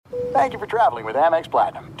Thank you for traveling with Amex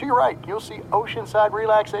Platinum. To your right, you'll see oceanside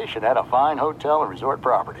relaxation at a fine hotel and resort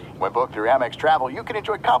property. When booked through Amex Travel, you can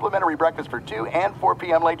enjoy complimentary breakfast for 2 and 4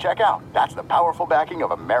 p.m. late checkout. That's the powerful backing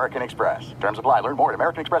of American Express. Terms apply. Learn more at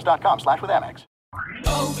americanexpress.com/withAmex.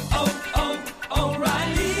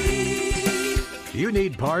 O'Reilly. You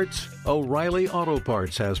need parts? O'Reilly Auto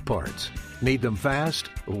Parts has parts. Need them fast?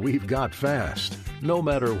 We've got fast. No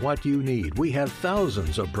matter what you need, we have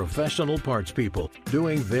thousands of professional parts people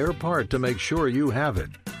doing their part to make sure you have it.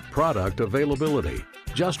 Product availability.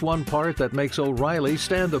 Just one part that makes O'Reilly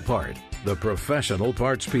stand apart. The professional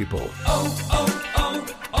parts people.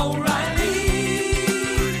 O'Reilly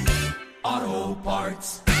Auto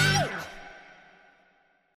Parts.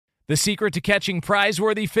 The secret to catching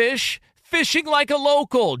prize-worthy fish? Fishing like a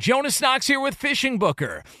local. Jonas Knox here with Fishing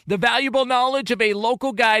Booker. The valuable knowledge of a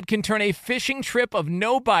local guide can turn a fishing trip of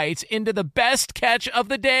no bites into the best catch of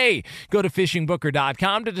the day. Go to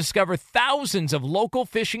fishingbooker.com to discover thousands of local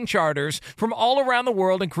fishing charters from all around the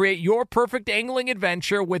world and create your perfect angling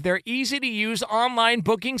adventure with their easy-to-use online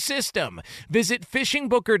booking system. Visit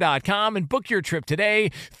fishingbooker.com and book your trip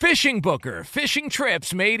today. Fishing Booker. Fishing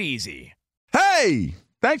trips made easy. Hey!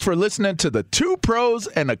 Thanks for listening to the Two Pros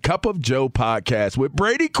and a Cup of Joe podcast with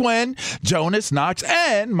Brady Quinn, Jonas Knox,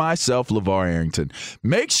 and myself, LeVar Arrington.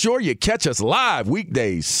 Make sure you catch us live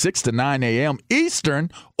weekdays 6 to 9 a.m.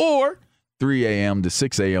 Eastern or 3 a.m. to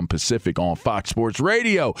 6 a.m. Pacific on Fox Sports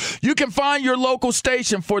Radio. You can find your local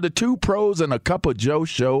station for the Two Pros and a Cup of Joe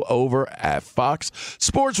show over at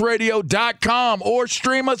foxsportsradio.com or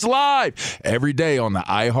stream us live every day on the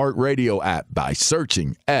iHeartRadio app by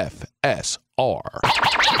searching FSR. Now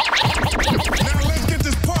let's get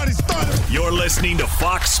this party started. You're listening to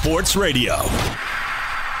Fox Sports Radio.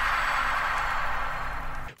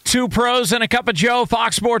 Two Pros and a Cup of Joe,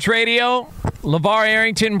 Fox Sports Radio. LeVar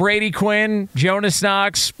Arrington, Brady Quinn, Jonas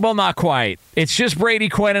Knox. Well, not quite. It's just Brady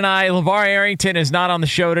Quinn and I. LeVar Arrington is not on the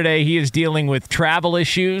show today. He is dealing with travel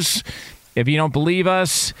issues. If you don't believe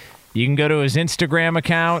us, you can go to his Instagram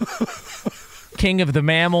account. King of the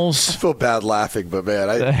Mammals. I feel bad laughing, but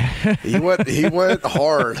man, he went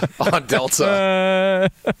hard on Delta.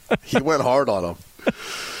 He went hard on him.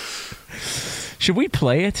 Should we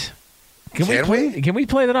play it? Can we? Can we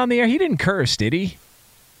play that on the air? He didn't curse, did he?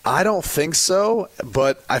 I don't think so,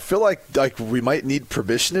 but I feel like we might need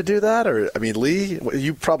permission to do that. Or I mean, Lee,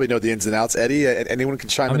 you probably know the ins and outs. Eddie, anyone can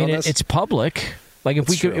chime in on this? It's public. Like if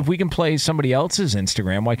we can play somebody else's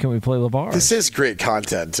Instagram, why can't we play LeVar's? This is great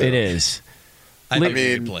content, too. It is. I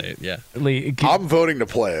mean, play it. Yeah. Lee, I'm voting to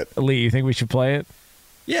play it. Lee, you think we should play it?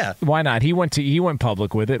 Yeah. Why not? He went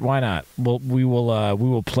public with it. Why not? We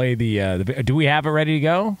will play the. Do we have it ready to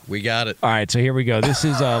go? We got it. All right. So here we go. This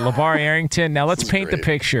is LeVar Arrington. Now let's paint the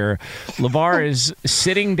picture. LeVar is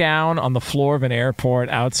sitting down on the floor of an airport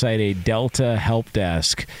outside a Delta help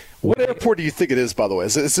desk. What airport do you think it is, by the way?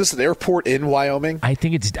 Is this an airport in Wyoming? I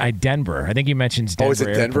think it's Denver. I think he mentions Denver. Oh, is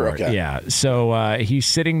it Denver? Airport. Okay. Yeah. So he's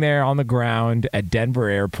sitting there on the ground at Denver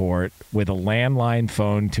Airport with a landline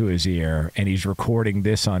phone to his ear, and he's recording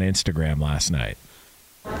this on Instagram last night.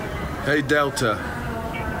 Hey, Delta.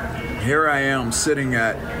 Here I am sitting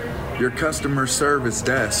at your customer service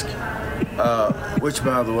desk, which,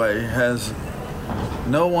 by the way, has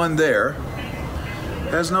no one there.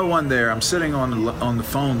 I'm sitting on the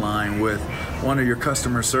phone line with one of your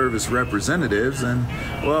customer service representatives, and,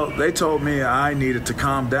 well, they told me I needed to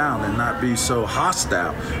calm down and not be so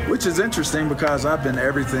hostile, which is interesting because I've been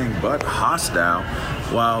everything but hostile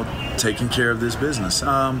while taking care of this business.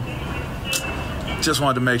 Just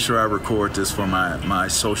wanted to make sure I record this for my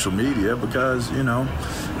social media because,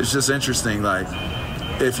 it's just interesting, like,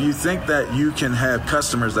 if you think that you can have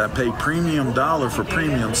customers that pay premium dollar for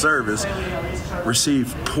premium service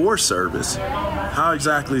receive poor service, how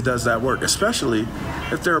exactly does that work? Especially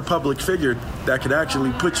if they're a public figure that could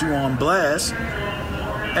actually put you on blast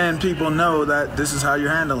and people know that this is how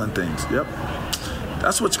you're handling things. Yep.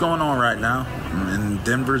 That's what's going on right now in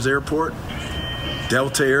Denver's airport,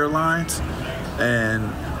 Delta Airlines, and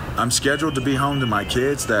I'm scheduled to be home to my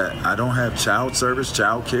kids that I don't have child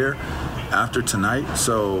care after tonight,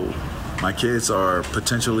 so my kids are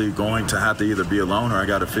potentially going to have to either be alone or I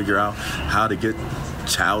got to figure out how to get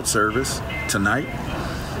child service tonight.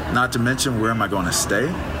 Not to mention, where am I going to stay?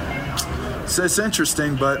 So it's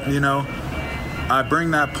interesting, but, I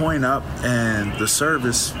bring that point up and the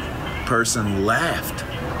service person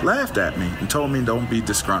laughed at me and told me don't be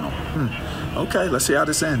disgruntled. Okay, let's see how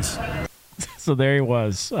this ends. So there he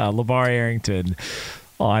was, LeVar Arrington,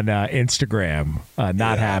 on Instagram.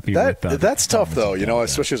 Not happy with that. That's tough, though,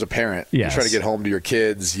 especially as a parent. Yes. You're trying to get home to your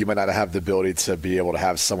kids. You might not have the ability to be able to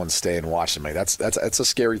have someone stay and watch them. That's a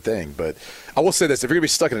scary thing. But I will say this. If you're going to be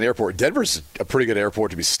stuck in an airport, Denver's a pretty good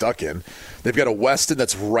airport to be stuck in. They've got a Westin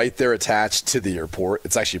that's right there attached to the airport.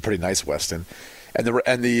 It's actually a pretty nice Westin.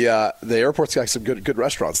 And the airport's got some good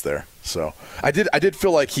restaurants there. So I did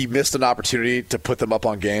feel like he missed an opportunity to put them up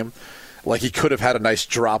on game. Like he could have had a nice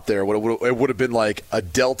drop there. It would have been like a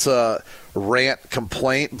Delta rant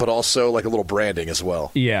complaint, but also like a little branding as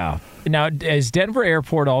well. Yeah. Now, is Denver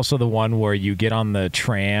Airport also the one where you get on the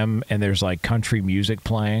tram and there's like country music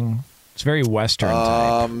playing? It's very Western type,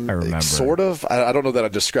 I remember. Sort of. I don't know that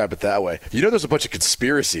I'd describe it that way. There's a bunch of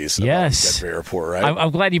conspiracies about Denver Airport, right?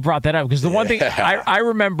 I'm glad you brought that up because the one thing I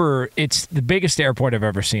remember, it's the biggest airport I've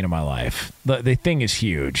ever seen in my life. The thing is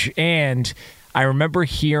huge. And I remember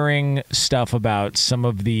hearing stuff about some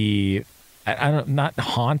of the, not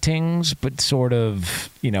hauntings, but sort of,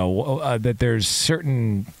 that there's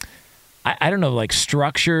certain, I don't know, like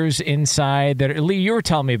structures inside that. Lee, you were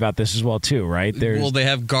telling me about this as well too, right? They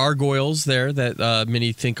have gargoyles there that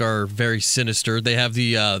many think are very sinister. They have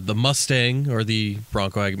the Mustang or the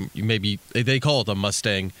Bronco. Maybe they call it a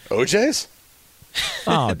Mustang. OJ's?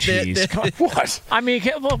 Oh, jeez. What? I mean,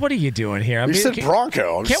 what are you doing here? You said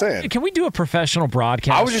Bronco. I'm just saying. Can we do a professional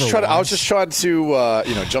broadcast? I was just trying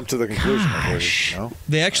to jump to the conclusion. Gosh.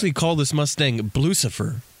 They actually call this Mustang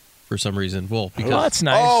Blucifer. For some reason. Well, because that's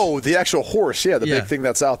nice. Oh, the actual horse. Yeah, the big thing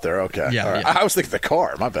that's out there. Okay. Yeah, right. I was thinking the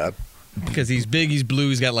car. My bad. Because he's big, he's blue,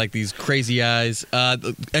 he's got like these crazy eyes.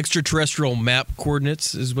 The extraterrestrial map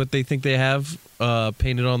coordinates is what they think they have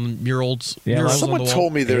painted on the murals. Yeah, someone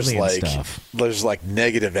told me there's stuff. like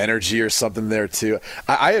negative energy or something there too.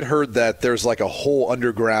 I had heard that there's like a whole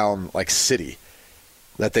underground like city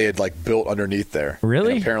that they had like built underneath there.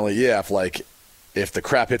 Really? And apparently, yeah. If the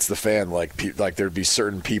crap hits the fan, like there'd be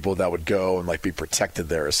certain people that would go and like be protected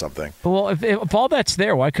there or something. Well, if all that's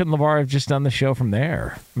there, why couldn't LeVar have just done the show from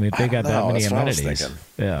there? I mean, if they got that many amenities.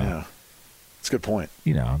 Yeah, that's a good point.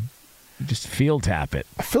 Just field tap it.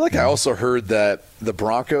 I feel like I also heard that the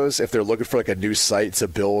Broncos, if they're looking for like a new site to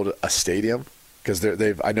build a stadium, because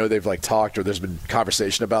I know they've like talked or there's been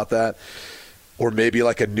conversation about that, or maybe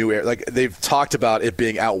like a new like they've talked about it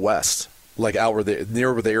being out west. Like out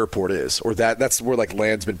near where the airport is, or that's where like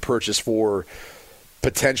land's been purchased for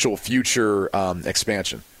potential future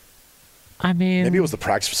expansion. I mean, maybe it was the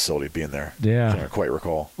practice facility being there. Yeah, I can't quite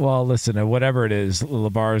recall. Well, listen, whatever it is,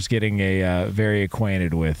 LeVar's getting very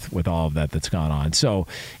acquainted with all of that's gone on. So,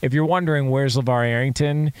 if you're wondering where's LeVar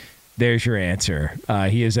Arrington, there's your answer.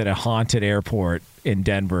 He is at a haunted airport in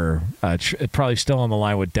Denver, probably still on the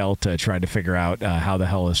line with Delta, trying to figure out how the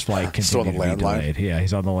hell his flight continued to be delayed. Yeah,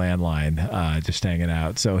 he's on the landline, just hanging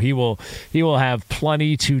out. So he will have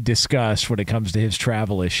plenty to discuss when it comes to his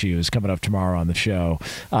travel issues coming up tomorrow on the show.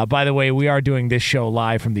 By the way, we are doing this show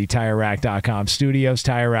live from the TireRack.com studios.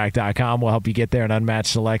 TireRack.com will help you get there. An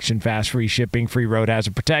unmatched selection, fast free shipping, free road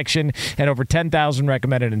hazard protection, and over 10,000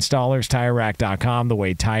 recommended installers. TireRack.com, the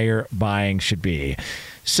way tire buying should be.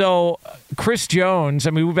 So, Chris Jones,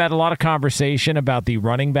 I mean, we've had a lot of conversation about the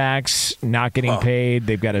running backs not getting paid.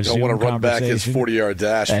 They've got a Zoom conversation. Don't want to run back his 40-yard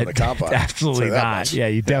dash from the combine. Absolutely not. Yeah,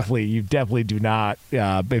 you definitely do not.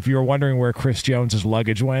 If you were wondering where Chris Jones's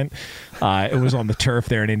luggage went, it was on the turf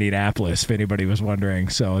there in Indianapolis, if anybody was wondering.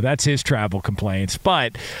 So that's his travel complaints.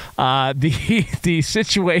 But the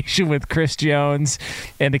situation with Chris Jones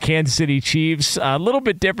and the Kansas City Chiefs, a little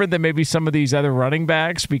bit different than maybe some of these other running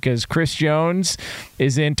backs, because Chris Jones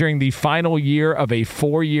is entering the final year of a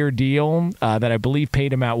 4-year deal that I believe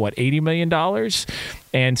paid him out, $80 million?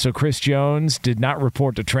 And so Chris Jones did not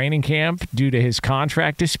report to training camp due to his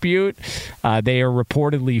contract dispute. They are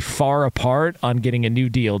reportedly far apart on getting a new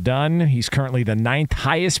deal done. He's currently the 9th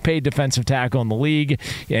highest paid defensive tackle in the league,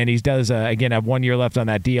 and he does, again, have 1 year left on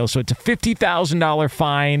that deal. So it's a $50,000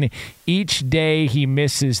 fine each day he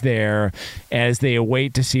misses there as they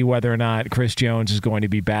await to see whether or not Chris Jones is going to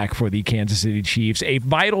be back for the Kansas City Chiefs, a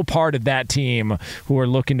vital part of that team who are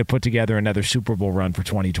looking to put together another Super Bowl run for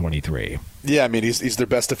 2023. Yeah, I mean, he's their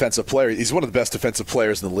best defensive player. He's one of the best defensive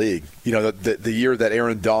players in the league. The year that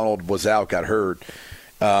Aaron Donald was out, got hurt,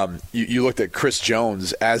 you looked at Chris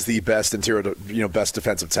Jones as the best best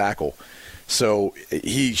defensive tackle. So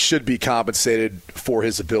he should be compensated for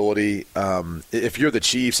his ability. If you're the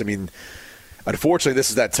Chiefs, I mean, unfortunately, this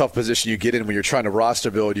is that tough position you get in when you're trying to roster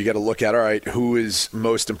build. You got to look at, all right, who is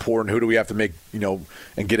most important? Who do we have to make,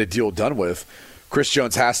 and get a deal done with? Chris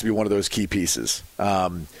Jones has to be one of those key pieces.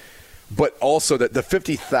 But also that the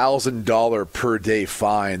 $50,000 per day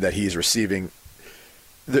fine that he's receiving,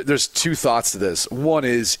 there's two thoughts to this. One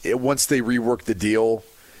is once they rework the deal,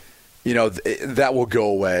 that will go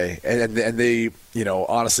away, and they,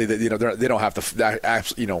 honestly, they don't have to, they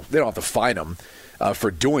don't have to fine them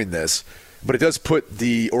for doing this. But it does put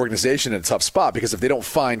the organization in a tough spot, because if they don't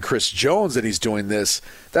find Chris Jones and he's doing this,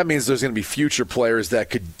 that means there's going to be future players that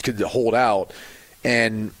could hold out,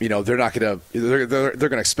 and they're not going to they're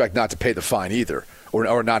going to expect not to pay the fine either,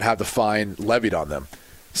 or not have the fine levied on them.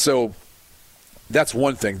 So that's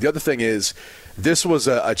one thing. The other thing is, this was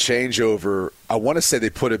a changeover. I want to say they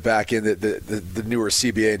put it back in the newer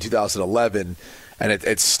CBA in 2011, and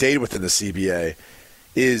it stayed within the CBA.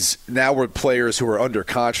 Is now where players who are under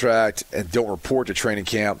contract and don't report to training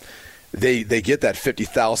camp, they get that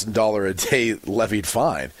 $50,000 a day levied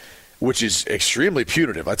fine, which is extremely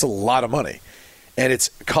punitive. That's a lot of money. And it's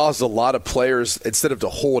caused a lot of players, instead of to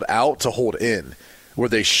hold out, to hold in, where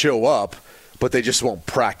they show up, but they just won't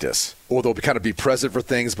practice. Or they'll kind of be present for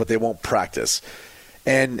things, but they won't practice.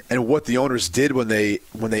 And what the owners did when they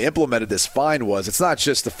implemented this fine was, it's not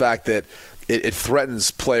just the fact that it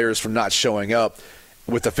threatens players from not showing up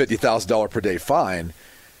with a $50,000 per day fine,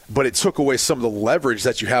 but it took away some of the leverage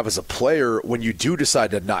that you have as a player when you do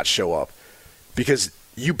decide to not show up, because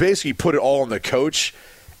you basically put it all on the coach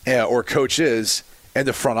or coaches and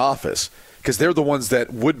the front office, because they're the ones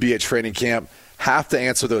that would be at training camp, have to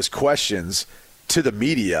answer those questions to the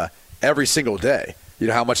media every single day.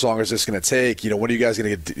 How much longer is this going to take? When are you guys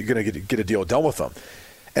going to get a deal done with them?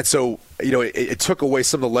 And so, it took away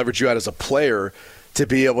some of the leverage you had as a player to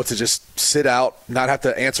be able to just sit out, not have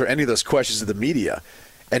to answer any of those questions to the media.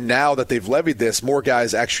 And now that they've levied this, more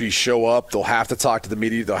guys actually show up. They'll have to talk to the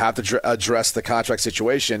media. They'll have to address the contract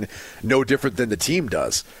situation, no different than the team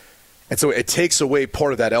does. And so it takes away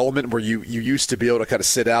part of that element where you used to be able to kind of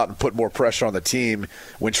sit out and put more pressure on the team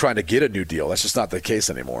when trying to get a new deal. That's just not the case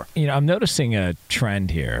anymore. I'm noticing a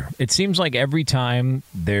trend here. It seems like every time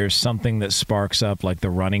there's something that sparks up, like the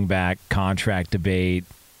running back contract debate,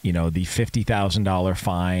 the $50,000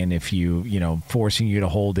 fine if forcing you to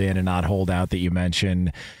hold in and not hold out that you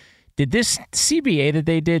mentioned. Did this CBA that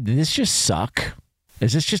they did this just suck?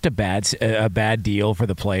 Is this just a bad deal for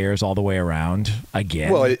the players all the way around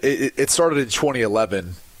again? Well, it started in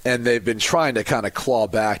 2011, and they've been trying to kind of claw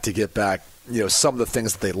back to get back, some of the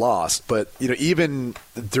things that they lost. But, even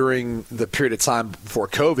during the period of time before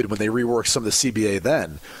COVID, when they reworked some of the CBA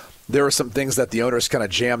then, there were some things that the owners kind of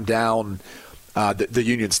jammed down the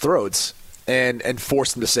union's throats and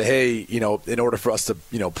forced them to say, hey, in order for us to,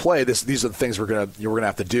 play this, these are the things we're gonna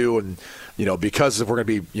have to do, and because if we're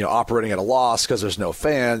gonna be operating at a loss because there's no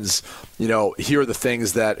fans, here are the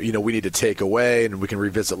things that we need to take away and we can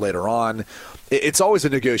revisit later on. It's always a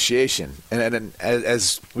negotiation, and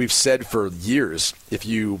as we've said for years, if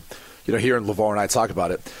you hear LeVar and I talk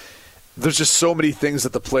about it, there's just so many things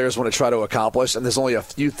that the players want to try to accomplish, and there's only a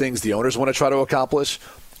few things the owners want to try to accomplish.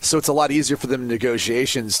 So it's a lot easier for them in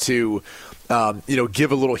negotiations to,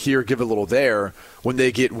 give a little here, give a little there when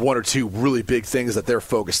they get one or two really big things that they're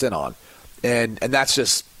focused in on. And that's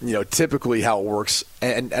just, typically how it works.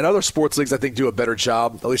 And other sports leagues, I think, do a better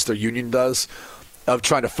job, at least their union does, of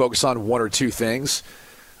trying to focus on one or two things.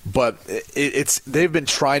 But they've been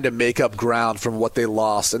trying to make up ground from what they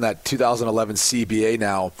lost in that 2011 CBA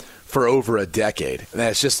now for over a decade. And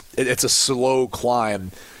it's a slow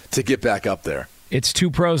climb to get back up there. It's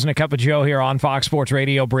Two Pros and a Cup of Joe here on Fox Sports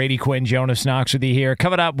Radio. Brady Quinn, Jonas Knox with you here.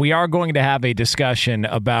 Coming up, we are going to have a discussion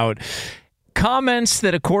about comments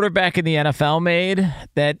that a quarterback in the NFL made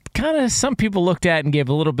that kind of some people looked at and gave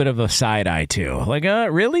a little bit of a side eye to. Like,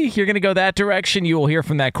 really? You're going to go that direction? You will hear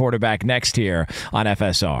from that quarterback next here on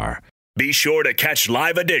FSR. Be sure to catch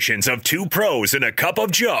live editions of Two Pros and a Cup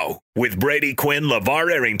of Joe with Brady Quinn,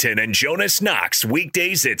 LeVar Arrington, and Jonas Knox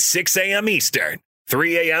weekdays at 6 a.m. Eastern,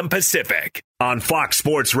 3 a.m. Pacific on Fox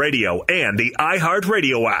Sports Radio and the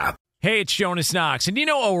iHeartRadio app. Hey, it's Jonas Knox, and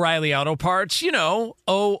O'Reilly Auto Parts,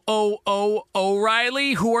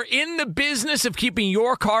 O'Reilly, who are in the business of keeping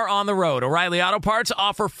your car on the road. O'Reilly Auto Parts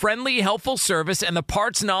offer friendly, helpful service and the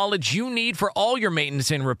parts knowledge you need for all your maintenance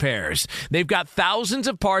and repairs. They've got thousands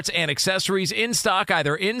of parts and accessories in stock,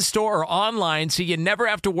 either in-store or online, so you never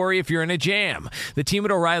have to worry if you're in a jam. The team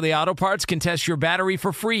at O'Reilly Auto Parts can test your battery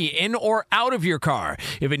for free in or out of your car.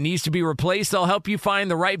 If it needs to be replaced, they'll help you find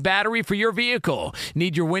the right battery for your vehicle.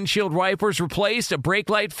 Need your windshield windshield wipers replaced, a brake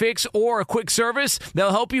light fix, or a quick service,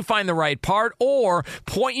 they'll help you find the right part or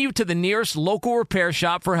point you to the nearest local repair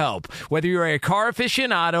shop for help. Whether you're a car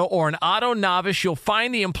aficionado or an auto novice, you'll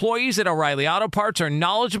find the employees at O'Reilly Auto Parts are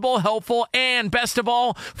knowledgeable, helpful, and best of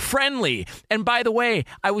all, friendly. And by the way,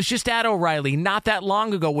 I was just at O'Reilly not that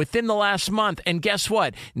long ago, within the last month, and guess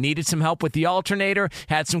what? Needed some help with the alternator,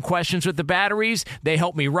 had some questions with the batteries. They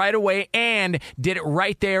helped me right away and did it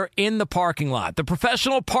right there in the parking lot. The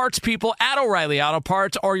professional parts people at O'Reilly Auto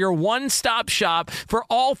Parts are your one-stop shop for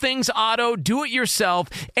all things auto, do-it-yourself,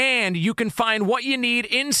 and you can find what you need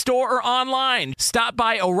in-store or online. Stop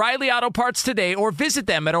by O'Reilly Auto Parts today or visit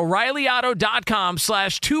them at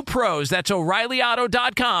O'ReillyAuto.com/2pros. That's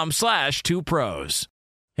O'ReillyAuto.com/2pros.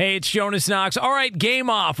 Hey, it's Jonas Knox. All right, game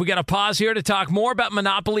off. We got to pause here to talk more about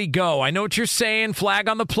Monopoly Go. I know what you're saying, flag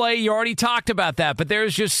on the play. You already talked about that, but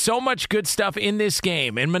there's just so much good stuff in this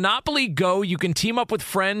game. In Monopoly Go, you can team up with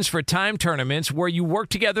friends for time tournaments where you work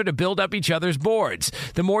together to build up each other's boards.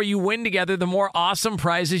 The more you win together, the more awesome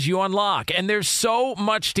prizes you unlock. And there's so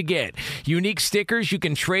much to get. Unique stickers you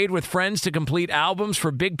can trade with friends to complete albums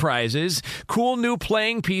for big prizes. Cool new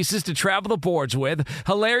playing pieces to travel the boards with.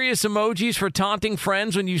 Hilarious emojis for taunting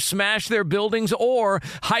friends when you smash their buildings or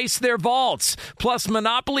heist their vaults. Plus,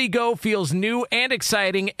 Monopoly Go feels new and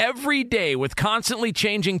exciting every day with constantly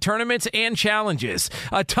changing tournaments and challenges.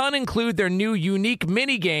 A ton include their new unique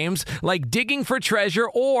mini games like digging for treasure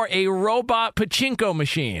or a robot pachinko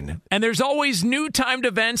machine. And there's always new timed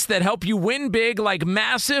events that help you win big, like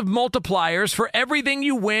massive multipliers for everything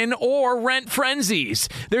you win or rent frenzies.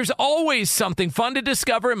 There's always something fun to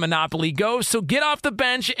discover in Monopoly Go, so get off the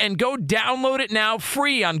bench and go download it now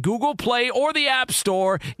free on Google Play or the App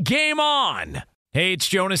Store. Game on! Hey, it's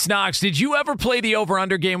Jonas Knox. Did you ever play the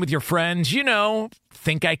over-under game with your friends? You know,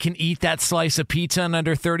 think I can eat that slice of pizza in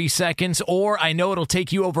under 30 seconds, or I know it'll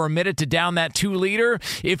take you over a minute to down that 2-liter?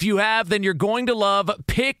 If you have, then you're going to love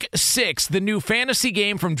Pick 6, the new fantasy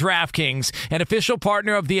game from DraftKings, an official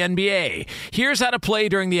partner of the NBA. Here's how to play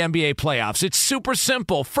during the NBA playoffs. It's super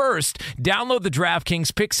simple. First, download the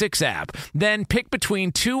DraftKings Pick 6 app. Then pick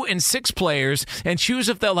between 2 and 6 players and choose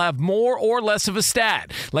if they'll have more or less of a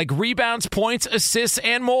stat, like rebounds, points, assists,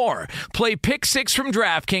 and more. Play Pick 6 from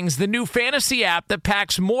DraftKings, the new fantasy app that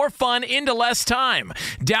packs more fun into less time.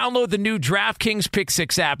 Download the new DraftKings Pick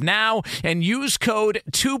 6 app now and use code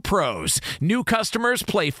 2pros. New customers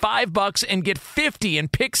play $5 and get 50 in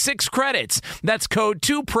Pick 6 credits. That's code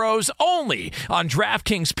 2pros only on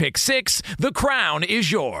DraftKings Pick 6. The crown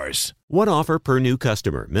is yours. One offer per new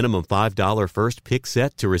customer. Minimum $5 first pick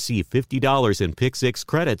set to receive $50 in Pick 6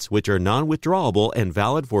 credits, which are non-withdrawable and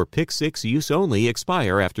valid for Pick 6 use only.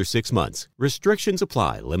 Expire after 6 months. Restrictions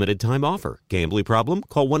apply. Limited time offer. Gambling problem?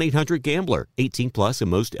 Call 1-800-GAMBLER. 18 plus in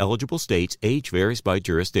most eligible states. Age varies by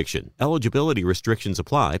jurisdiction. Eligibility restrictions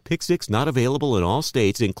apply. Pick 6 not available in all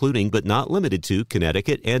states, including but not limited to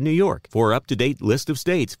Connecticut and New York. For up-to-date list of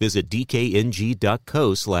states, visit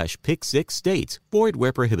dkng.co/pick6states. Void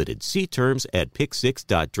where prohibited. See terms at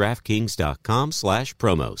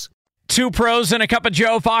pick6.draftkings.com/promos. Two pros and a cup of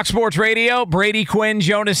Joe, Fox Sports Radio. Brady Quinn,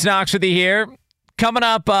 Jonas Knox with you here. Coming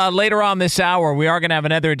up later on this hour, we are going to have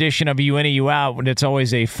another edition of You In or You Out, and it's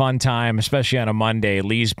always a fun time, especially on a Monday.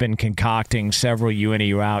 Lee's been concocting several You In or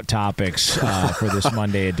You Out topics for this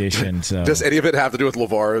Monday edition. So. Does any of it have to do with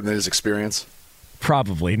LeVar and his experience?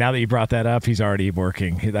 Probably. Now that you brought that up, he's already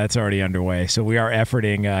working. That's already underway. So we are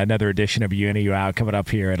efforting another edition of You In or You Out coming up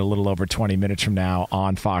here at a little over 20 minutes from now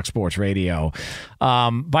on Fox Sports Radio.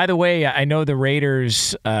 By the way, I know the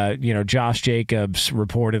Raiders, Josh Jacobs,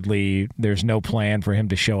 reportedly there's no plan for him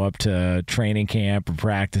to show up to training camp or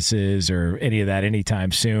practices or any of that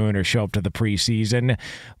anytime soon or show up to the preseason.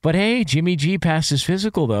 But hey, Jimmy G passed his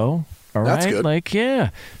physical, though. All right, that's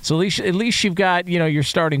good. So at least you've got your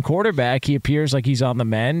starting quarterback. He appears like he's on the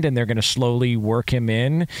mend, and they're going to slowly work him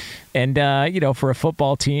in. And for a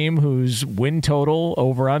football team whose win total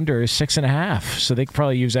over under is 6.5, so they could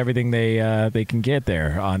probably use everything they can get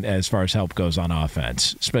there on as far as help goes on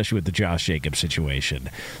offense, especially with the Josh Jacobs situation.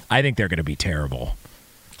 I think they're going to be terrible.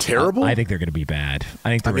 Terrible? I think they're going to be bad. I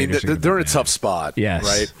think the Raiders they're in a tough spot. Yes,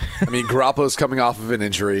 right. I mean, Garoppolo's coming off of an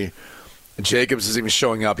injury. Jacobs is even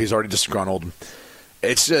showing up. He's already disgruntled.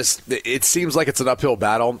 It's just, it seems like it's an uphill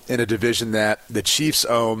battle in a division that the Chiefs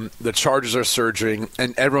own, the Chargers are surging,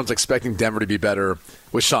 and everyone's expecting Denver to be better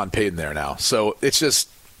with Sean Payton there now. So it's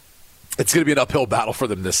going to be an uphill battle for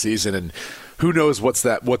them this season, and who knows what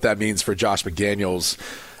that means for Josh McDaniels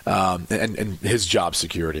and his job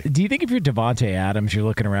security. Do you think if you're Devontae Adams, you're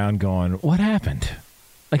looking around going, what happened?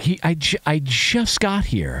 Like I just got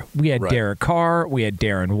here. We had Derek Carr. We had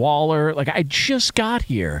Darren Waller. Like I just got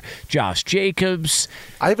here. Josh Jacobs.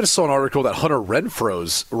 I even saw an article that Hunter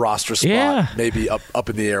Renfro's roster spot may be up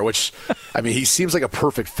in the air, which, I mean, he seems like a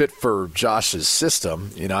perfect fit for Josh's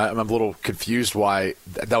system. You know, I'm a little confused why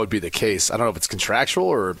that would be the case. I don't know if it's contractual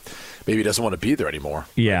or maybe he doesn't want to be there anymore.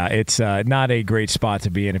 Yeah, it's not a great spot to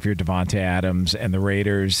be in if you're Devontae Adams and the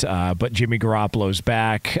Raiders. But Jimmy Garoppolo's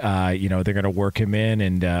back. They're going to work him in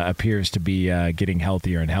and appears to be getting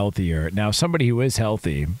healthier and healthier. Now, somebody who is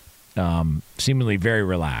healthy, seemingly very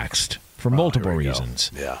relaxed for multiple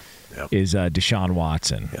reasons, is Deshaun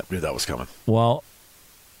Watson. Yeah, knew that was coming. Well,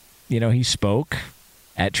 he spoke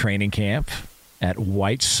at training camp at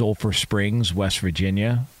White Sulphur Springs, West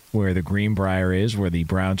Virginia, where the Greenbrier is, where the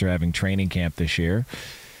Browns are having training camp this year.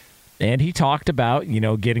 And he talked about,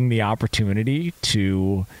 getting the opportunity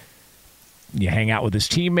to hang out with his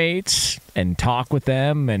teammates and talk with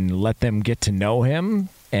them and let them get to know him.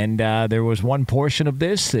 And there was one portion of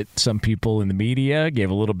this that some people in the media gave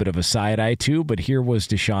a little bit of a side eye to, but here was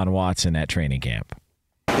Deshaun Watson at training camp.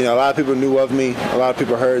 A lot of people knew of me. A lot of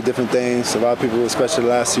people heard different things. A lot of people, especially the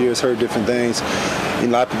last 2 years, heard different things. A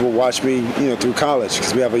lot of people watched me, through college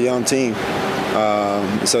because we have a young team.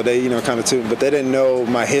 So they, kind of too, but they didn't know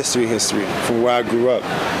my history from where I grew up.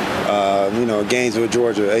 Gainesville,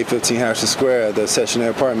 Georgia, 815 Harrison Square, the Section 8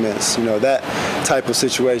 apartments, that type of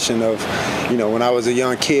situation of, when I was a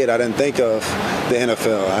young kid, I didn't think of the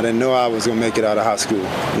NFL. I didn't know I was going to make it out of high school.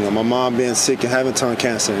 My mom being sick and having tongue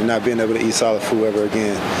cancer and not being able to eat solid food ever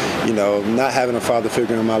again. Not having a father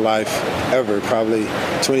figure in my life ever, probably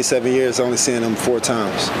 27 years, only seeing him 4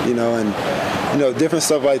 times, different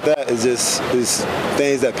stuff like that is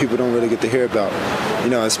things that people don't really get to hear about.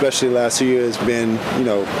 Especially the last 2 years been,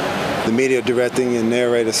 the media directing and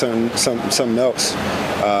narrating something else,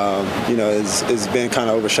 it's been kind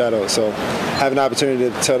of overshadowed. So having the opportunity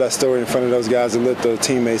to tell that story in front of those guys and look those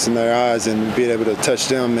teammates in their eyes and being able to touch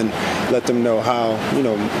them and let them know how,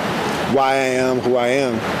 why I am who I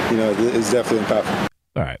am, is definitely impactful.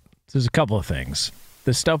 All right. So there's a couple of things.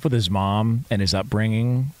 The stuff with his mom and his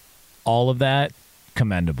upbringing, all of that,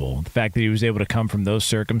 commendable. The fact that he was able to come from those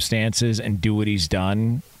circumstances and do what he's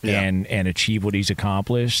done and achieve what he's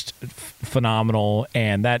accomplished, phenomenal,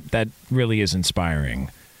 and that really is inspiring.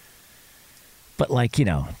 But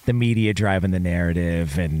the media driving the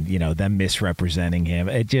narrative and them misrepresenting him,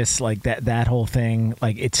 it just that whole thing,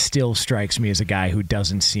 it still strikes me as a guy who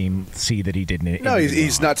doesn't see that he didn't. No,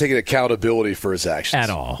 he's not taking accountability for his actions at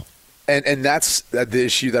all. And that's the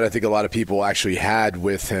issue that I think a lot of people actually had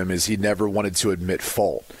with him is he never wanted to admit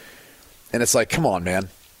fault. And it's like, come on, man.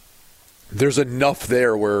 There's enough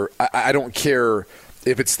there where I don't care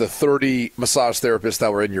if it's the 30 massage therapists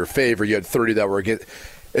that were in your favor, you had 30 that were against.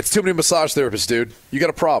 It's too many massage therapists, dude. You got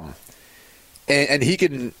a problem. And he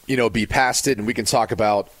can, be past it, and we can talk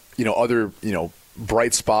about, other,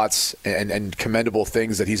 bright spots and commendable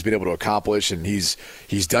things that he's been able to accomplish and he's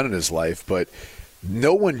done in his life. But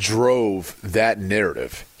no one drove that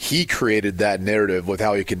narrative. He created that narrative with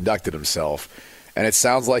how he conducted himself. And it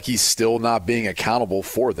sounds like he's still not being accountable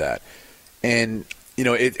for that. And,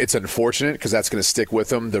 it's unfortunate because that's going to stick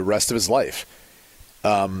with him the rest of his life.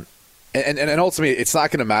 And ultimately, it's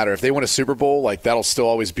not going to matter. If they win a Super Bowl, that'll still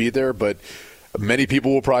always be there. But many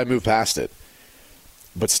people will probably move past it.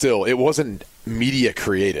 But still, it wasn't media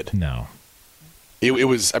created. No. It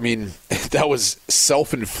was, that was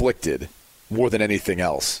self-inflicted more than anything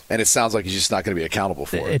else. And it sounds like he's just not going to be accountable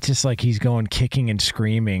for it. It's just like he's going kicking and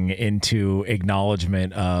screaming into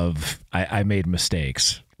acknowledgement of, I made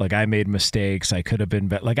mistakes. I made mistakes. I could have been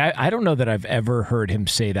better. I don't know that I've ever heard him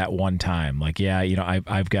say that one time. I've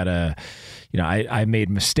got to, I made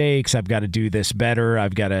mistakes. I've got to do this better.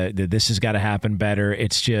 This has got to happen better.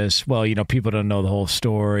 It's just, people don't know the whole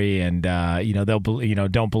story and, they'll,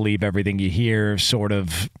 don't believe everything you hear, sort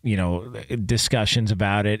of, discussions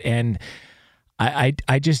about it. And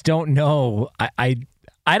I just don't know. I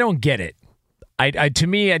don't get it. To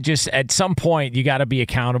me, at some point, you got to be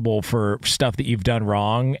accountable for stuff that you've done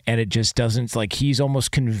wrong, and it just doesn't. He's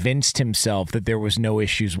almost convinced himself that there was no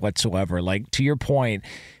issues whatsoever. To your point,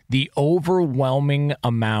 the overwhelming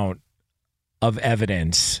amount of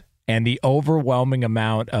evidence and the overwhelming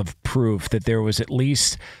amount of proof that there was at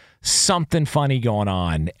least something funny going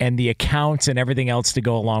on and the accounts and everything else to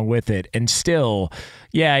go along with it. And still,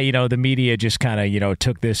 the media just kind of,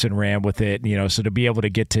 took this and ran with it, so to be able to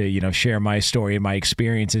get to, share my story and my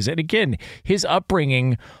experiences. And again, his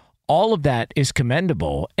upbringing, all of that is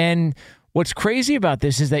commendable. And What's crazy about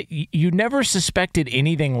this is that you never suspected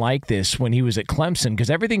anything like this when he was at Clemson, because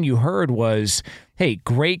everything you heard was, hey,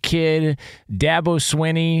 great kid, Dabo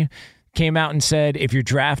Swinney came out and said, if you're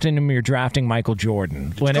drafting him, you're drafting Michael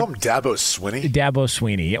Jordan. Did you call him Dabo Swinney? Dabo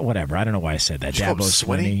Swinney. Yeah, whatever. I don't know why I said that. Did you Dabo call him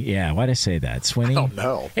Swinney? Yeah, why did I say that? Swinney? I don't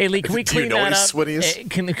know. Hey, Lee, can we clean that up? Swinney is?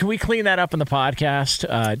 Can we clean that up in the podcast?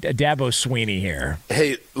 Dabo Swinney here.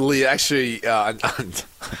 Hey, Lee, actually, on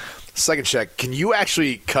second check, can you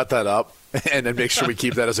actually cut that up and then make sure we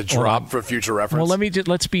keep that as a drop for future reference? Well, I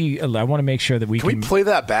want to make sure that we can play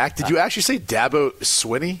that back? Did you actually say Dabo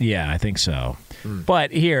Swinney? Yeah, I think so.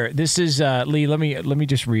 But here, this is Lee. Let me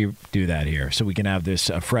just redo that here so we can have this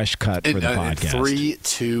fresh cut for the podcast. 3,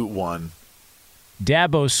 2, 1.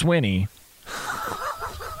 Dabo Swinney.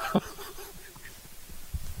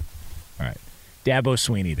 All right, Dabo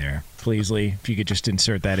Swinney there. Please, Lee, if you could just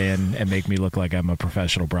insert that in and make me look like I'm a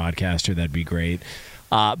professional broadcaster, that'd be great.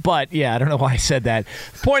 But, yeah, I don't know why I said that.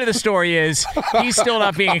 Point of the story is he's still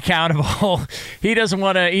not being accountable. He doesn't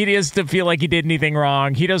want to – he doesn't feel like he did anything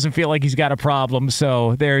wrong. He doesn't feel like he's got a problem.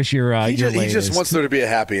 So there's your He just wants there to be a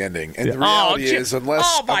happy ending. And the reality is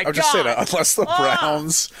unless the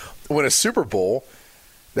Browns win a Super Bowl,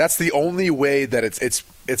 that's the only way that it's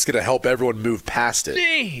going to help everyone move past it.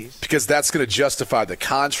 Jeez. Because that's going to justify the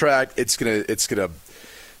contract. It's going to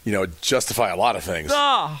justify a lot of things.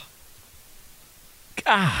 Oh.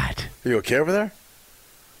 God. Are you okay over there?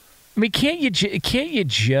 I mean, can't you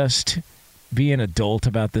just be an adult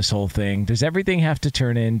about this whole thing? Does everything have to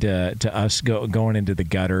turn into us going into the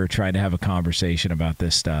gutter, trying to have a conversation about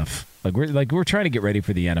this stuff? We're trying to get ready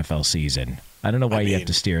for the NFL season. I don't know why you have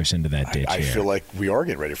to steer us into that ditch. I feel like we are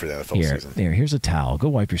getting ready for the NFL season. Here's a towel. Go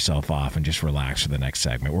wipe yourself off and just relax for the next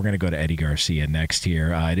segment. We're going to go to Eddie Garcia next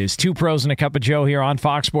here. It is Two Pros and a Cup of Joe here on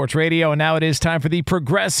Fox Sports Radio, and now it is time for the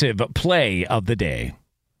Progressive Play of the Day.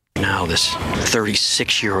 Now this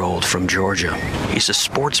 36-year-old from Georgia, he's a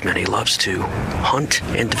sportsman. He loves to hunt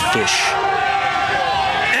and to fish.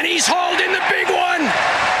 And he's hauled in the big one!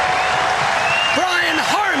 Brian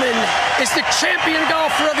Harmon is the champion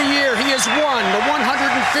golfer of the year. He has won the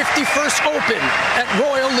 151st Open at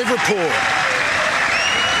Royal Liverpool.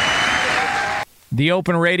 The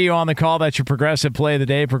Open Radio on the call. That's your Progressive Play of the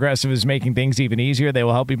Day. Progressive is making things even easier. They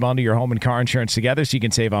will help you bundle your home and car insurance together so you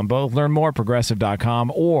can save on both. Learn more at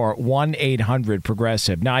Progressive.com or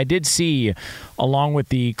 1-800-PROGRESSIVE. Now, I did see, along with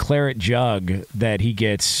the claret jug that he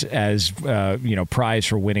gets as prize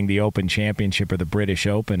for winning the Open Championship, or the British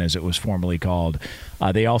Open as it was formerly called,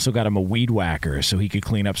 they also got him a weed whacker so he could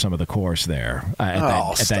clean up some of the course there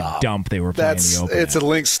at that dump they were playing the Open. It's a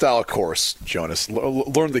links-style course, Jonas.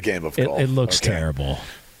 Learn the game of golf. It looks terrible.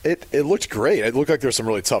 It looked great. It looked like there's some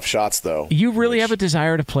really tough shots, though. You really have a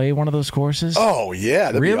desire to play one of those courses? Oh,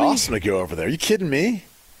 yeah. That'd be awesome to go over there. Are you kidding me?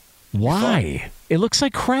 Why? It looks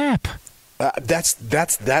like crap. That's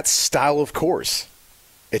that style of course.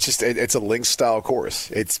 It's a links-style course.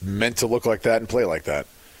 It's meant to look like that and play like that.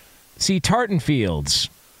 See, Tartan Fields.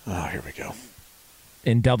 Oh, here we go.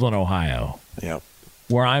 In Dublin, Ohio. Yep.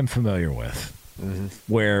 Where I'm familiar with. Mm-hmm.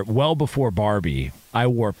 Where well before Barbie, I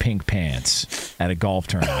wore pink pants at a golf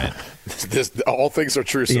tournament. All things are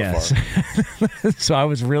true so far. So I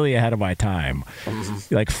was really ahead of my time.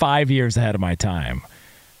 Mm-hmm. Like 5 years ahead of my time.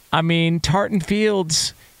 I mean, Tartan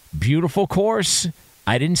Fields, beautiful course.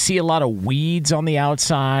 I didn't see a lot of weeds on the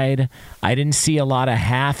outside. I didn't see a lot of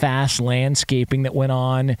half-ass landscaping that went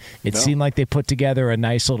on. It seemed like they put together a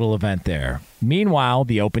nice little event there. Meanwhile,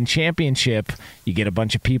 the Open Championship, you get a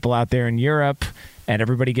bunch of people out there in Europe, and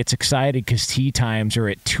everybody gets excited because tee times are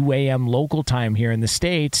at 2 a.m. local time here in the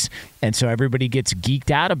States, and so everybody gets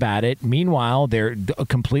geeked out about it. Meanwhile, they're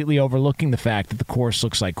completely overlooking the fact that the course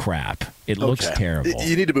looks like crap. It looks terrible.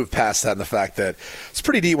 You need to move past that and the fact that it's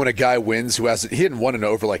pretty neat when a guy wins he hadn't won in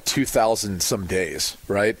over like 2,000 some days,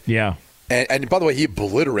 right? Yeah. And by the way, he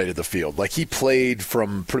obliterated the field. Like, he played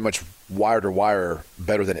from pretty much wire to wire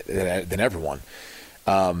better than everyone.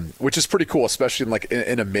 Which is pretty cool, especially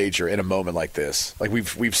in a major, in a moment like this. Like,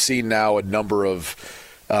 we've seen now a number of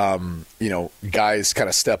guys kind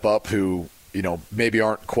of step up who maybe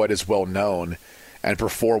aren't quite as well known and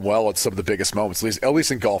perform well at some of the biggest moments, at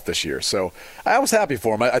least in golf this year. So I was happy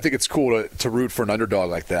for him. I think it's cool to root for an underdog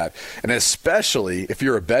like that, and especially if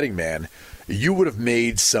you're a betting man, you would have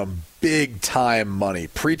made some big time money.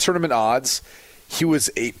 Pre-tournament odds, he was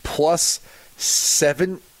a plus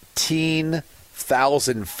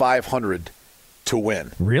 17,500 to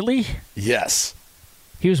win. Really? Yes.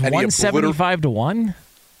 He was 175 to 1?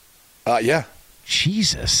 Yeah.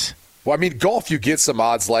 Jesus. Well, I mean, golf, you get some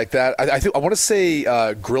odds like that. I want to say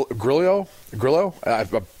Grillo. I'm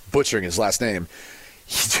butchering his last name.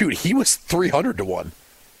 Dude, he was 300 to 1.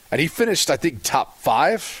 And he finished, I think, top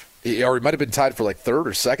 5. Or he might have been tied for like third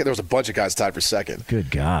or second. There was a bunch of guys tied for second.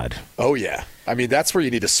 Good God. Oh, yeah. I mean, that's where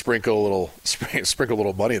you need to sprinkle a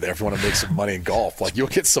little money there if you want to make some money in golf. Like, you'll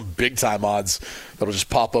get some big-time odds that'll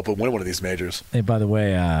just pop up and win one of these majors. Hey, by the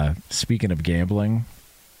way, speaking of gambling,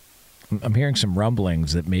 I'm hearing some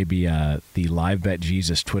rumblings that maybe the Live Bet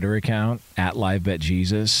Jesus Twitter account,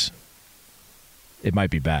 @LiveBetJesus, it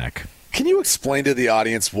might be back. Can you explain to the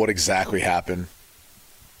audience what exactly happened?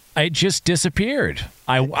 It just disappeared.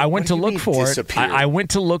 I went to look for it. I went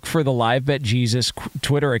to look for the Live Bet Jesus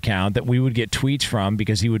Twitter account that we would get tweets from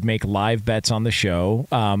because he would make live bets on the show.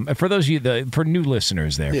 For those of you, for new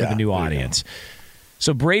listeners there, for the new audience.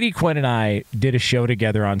 So Brady Quinn and I did a show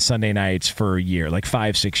together on Sunday nights for a year, like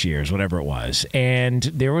 5-6 years, whatever it was. And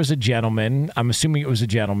there was a gentleman, I'm assuming it was a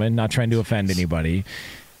gentleman, not trying to offend anybody,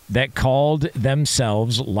 that called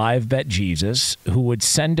themselves Live Bet Jesus, who would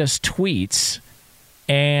send us tweets.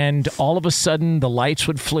 And all of a sudden, the lights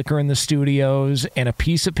would flicker in the studios and a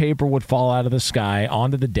piece of paper would fall out of the sky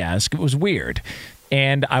onto the desk. It was weird.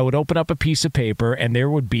 And I would open up a piece of paper and there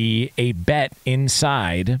would be a bet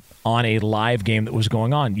inside on a live game that was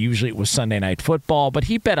going on. Usually it was Sunday Night Football, but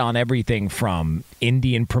he bet on everything from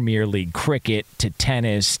Indian Premier League cricket to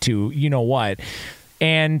tennis to you know what.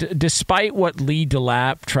 And despite what Lee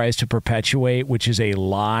DeLapp tries to perpetuate, which is a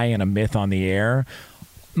lie and a myth on the air,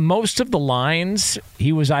 most of the lines,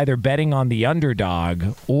 he was either betting on the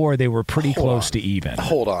underdog or they were pretty close to even.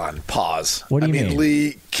 Hold on. Pause. What do you mean?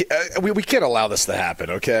 Lee, we can't allow this to happen,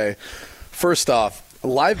 okay? First off,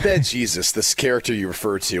 Live Bet Jesus, this character you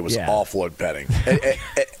referred to, was awful at betting.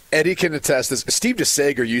 Eddie can attest this. Steve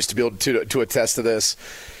DeSager used to be able to attest to this.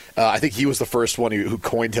 I think he was the first one who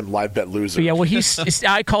coined him Live Bet Loser. Yeah, well,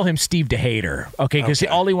 I call him Steve DeHater, okay, because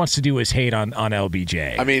all he wants to do is hate on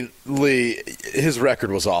LBJ. I mean, Lee, his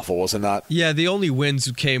record was awful, was it not? Yeah, the only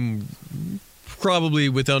wins came probably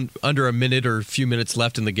with under a minute or a few minutes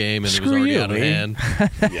left in the game, and it was already out of hand.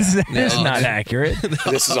 That's not accurate.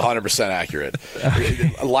 This is 100% accurate.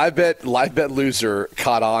 Live Bet Loser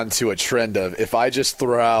caught on to a trend of if I just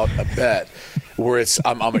throw out a bet where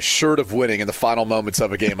I'm assured of winning in the final moments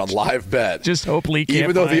of a game on Live Bet. Just hope Lee can't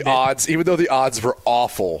even though the odds were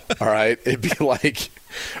awful, all right, it'd be like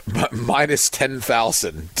minus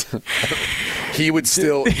 10,000. he would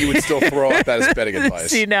still throw out that as betting advice.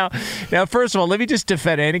 See now, first of all, let me just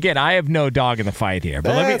defend it. And again, I have no dog in the fight here,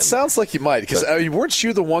 but it sounds like you might, because weren't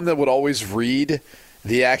you the one that would always read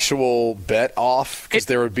the actual bet off? Because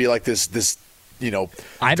there would be like this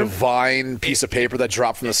divine piece of paper that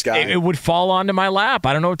dropped from the sky. It would fall onto my lap.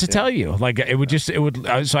 I don't know what to tell you. Like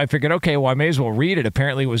so I figured, okay, well, I may as well read it.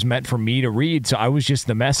 Apparently it was meant for me to read, so I was just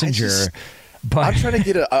the messenger. But I'm trying to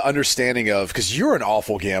get an understanding of, because you're an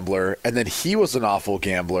awful gambler, and then he was an awful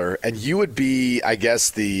gambler, and you would be, I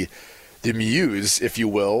guess, the muse, if you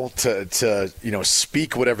will, to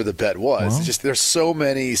speak whatever the bet was. Well, it's just there's so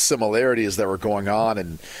many similarities that were going on,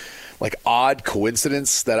 and like odd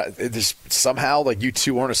coincidence that just somehow like you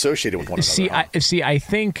two weren't associated with one another. I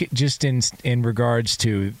think just in regards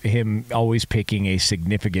to him always picking a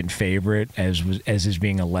significant favorite, as is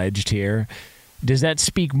being alleged here, does that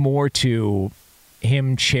speak more to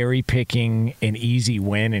him cherry picking an easy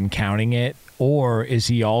win and counting it, or is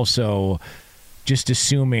he also just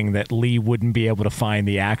assuming that Lee wouldn't be able to find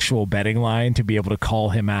the actual betting line to be able to call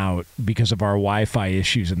him out because of our Wi-Fi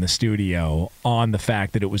issues in the studio on the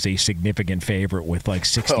fact that it was a significant favorite with like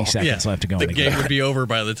 60 seconds left to go? The game would be over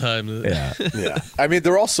by the time. Yeah. I mean,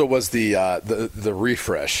 there also was the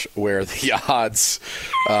refresh where the odds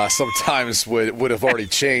sometimes would have already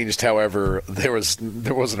changed. However, there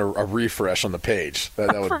wasn't a refresh on the page.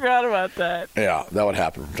 I forgot about that. Yeah, that would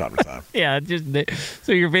happen from time to time. Yeah,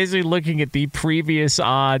 so you're basically looking at the previous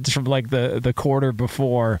odds from like the quarter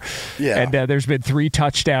before, and there's been 3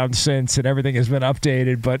 touchdowns since, and everything has been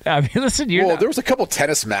updated. But I mean, listen, there was a couple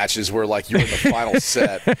tennis matches where like you were in the final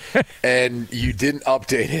set and you didn't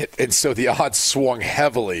update it, and so the odds swung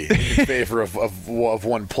heavily in favor of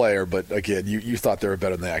one player. But again, you thought they were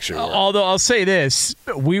better than they actually were. Although I'll say this,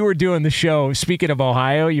 we were doing the show. Speaking of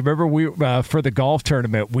Ohio, you remember we for the golf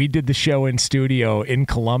tournament, we did the show in studio in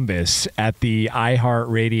Columbus at the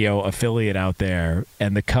iHeartRadio affiliate out there,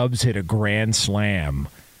 and the Cubs hit a grand slam.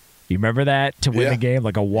 You remember that to win the game,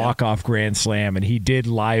 like a walk-off grand slam, and he did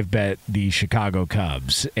live bet the Chicago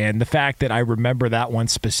Cubs. And the fact that I remember that one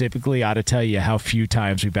specifically ought to tell you how few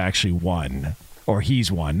times we've actually won Or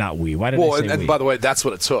he's won, not we. Why did I say we? And by the way, that's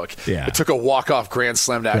what it took. Yeah. It took a walk-off grand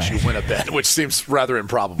slam to actually win a bet, which seems rather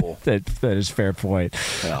improbable. That is a fair point.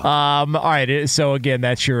 Yeah. All right, so again,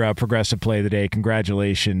 that's your progressive play of the day.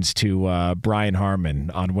 Congratulations to Brian Harmon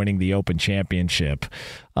on winning the Open Championship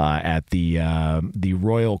at the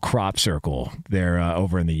Royal Crop Circle there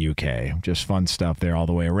over in the UK. Just fun stuff there all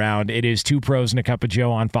the way around. It is Two Pros and a Cup of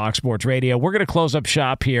Joe on Fox Sports Radio. We're going to close up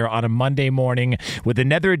shop here on a Monday morning with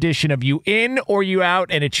another edition of You In or You Out,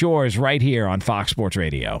 and it's yours right here on Fox Sports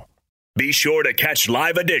Radio. Be sure to catch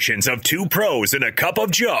live editions of Two Pros and a Cup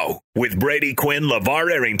of Joe with Brady Quinn,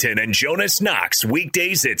 LeVar Arrington, and Jonas Knox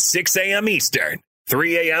weekdays at 6 a.m. Eastern,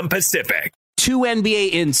 3 a.m. Pacific. Two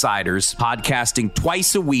NBA insiders podcasting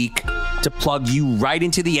twice a week to plug you right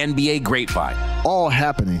into the NBA grapevine. All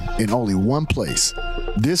happening in only one place.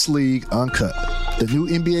 This League Uncut, the new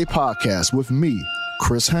NBA podcast with me,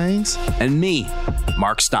 Chris Haynes, and me,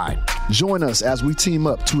 Mark Stein. Join us as we team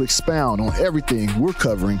up to expound on everything we're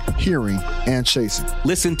covering, hearing, and chasing.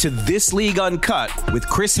 Listen to This League Uncut with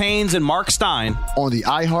Chris Haynes and Mark Stein on the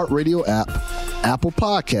iHeartRadio app, Apple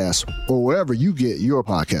Podcasts, or wherever you get your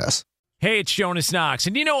podcasts. Hey, it's Jonas Knox,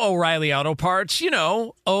 and you know O'Reilly Auto Parts, you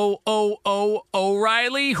know,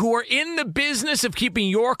 O'Reilly, who are in the business of keeping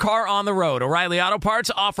your car on the road. O'Reilly Auto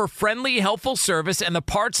Parts offer friendly, helpful service and the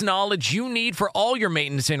parts knowledge you need for all your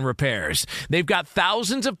maintenance and repairs. They've got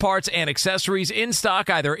thousands of parts and accessories in stock,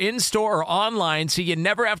 either in-store or online, so you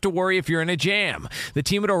never have to worry if you're in a jam. The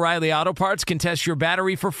team at O'Reilly Auto Parts can test your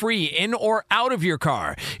battery for free, in or out of your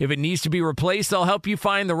car. If it needs to be replaced, they'll help you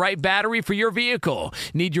find the right battery for your vehicle.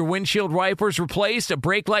 Need your windshield wipers replaced, a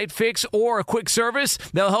brake light fix, or a quick service?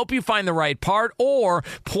 They'll help you find the right part or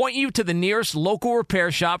point you to the nearest local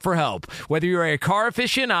repair shop for help. Whether you're a car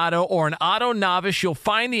aficionado or an auto novice, you'll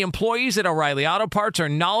find the employees at O'Reilly Auto Parts are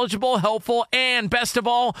knowledgeable, helpful, and best of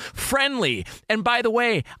all, friendly. And by the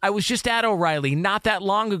way, I was just at O'Reilly not that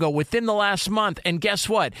long ago, within the last month, and guess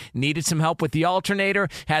what? Needed some help with the alternator,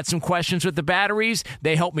 had some questions with the batteries.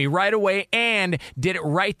 They helped me right away and did it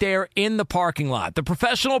right there in the parking lot. The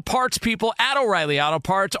professional parts people at O'Reilly Auto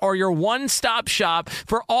Parts are your one-stop shop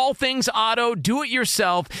for all things auto,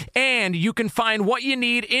 do-it-yourself, and you can find what you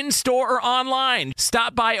need in-store or online.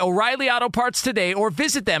 Stop by O'Reilly Auto Parts today or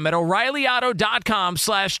visit them at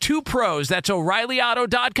O'ReillyAuto.com/2pros. That's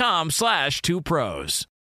O'ReillyAuto.com/2pros.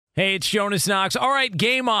 Hey, it's Jonas Knox. All right,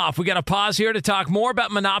 game off. We got to pause here to talk more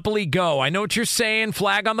about Monopoly Go. I know what you're saying,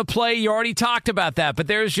 flag on the play. You already talked about that, but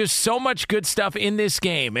there's just so much good stuff in this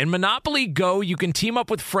game. In Monopoly Go, you can team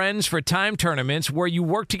up with friends for time tournaments where you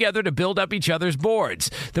work together to build up each other's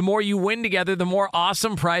boards. The more you win together, the more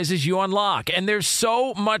awesome prizes you unlock. And there's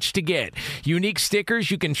so much to get. Unique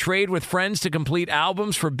stickers you can trade with friends to complete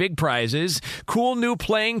albums for big prizes. Cool new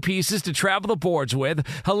playing pieces to travel the boards with.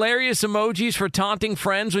 Hilarious emojis for taunting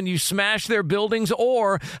friends when you smash their buildings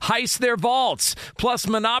or heist their vaults. Plus,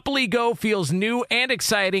 Monopoly Go feels new and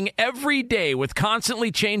exciting every day with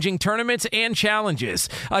constantly changing tournaments and challenges.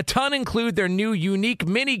 A ton include their new unique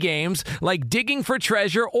mini games like digging for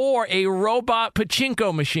treasure or a robot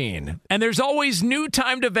pachinko machine. And there's always new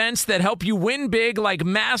timed events that help you win big, like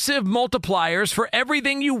massive multipliers for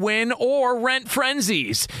everything you win or rent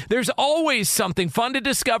frenzies. There's always something fun to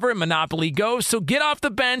discover in Monopoly Go, so get off the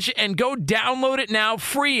bench and go download it now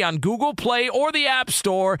free on Google Play or the App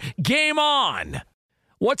Store. Game on!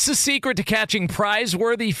 What's the secret to catching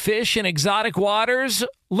prize-worthy fish in exotic waters?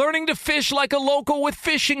 Learning to fish like a local with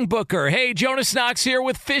Fishing Booker. Hey, Jonas Knox here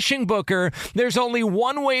with Fishing Booker. There's only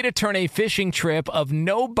one way to turn a fishing trip of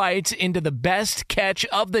no bites into the best catch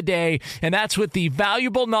of the day, and that's with the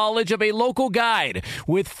valuable knowledge of a local guide.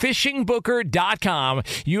 With FishingBooker.com,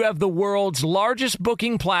 you have the world's largest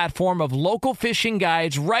booking platform of local fishing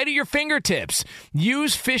guides right at your fingertips.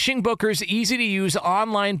 Use Fishing Booker's easy-to-use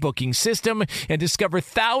online booking system and discover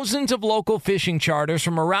thousands of local fishing charters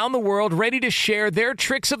from around the world ready to share their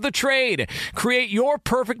tricks of the trade. Create your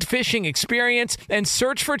perfect fishing experience and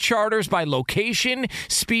search for charters by location,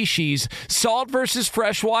 species, salt versus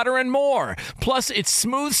freshwater, and more. Plus, it's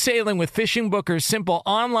smooth sailing with Fishing Booker's simple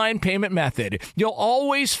online payment method. You'll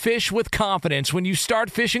always fish with confidence when you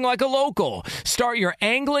start fishing like a local. Start your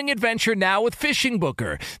angling adventure now with Fishing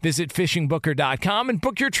Booker. Visit FishingBooker.com and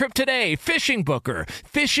book your trip today. Fishing Booker.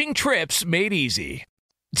 Fishing trips made easy.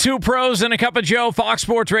 Two Pros and a Cup of Joe, Fox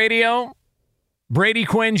Sports Radio. Brady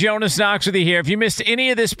Quinn, Jonas Knox with you here. If you missed any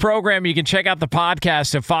of this program, you can check out the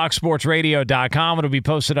podcast at foxsportsradio.com. It'll be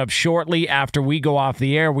posted up shortly after we go off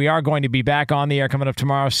the air. We are going to be back on the air coming up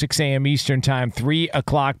tomorrow, 6 a.m. Eastern Time, 3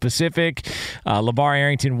 o'clock Pacific. LeVar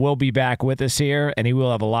Arrington will be back with us here, and he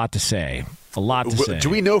will have a lot to say. A lot to say. Do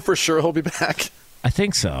we know for sure he'll be back? I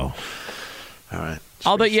think so. All right.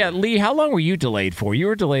 Although, yeah, Lee, how long were you delayed for? You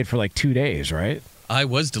were delayed for like 2 days, right? I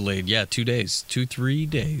was delayed, 2 days. 3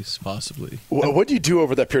 days, possibly. What did you do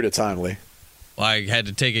over that period of time, Lee? Well, I had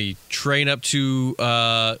to take a train up to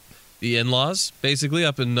the in-laws, basically,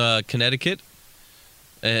 up in Connecticut,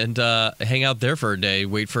 and hang out there for a day,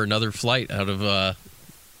 wait for another flight out of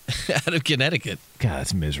out of Connecticut. God,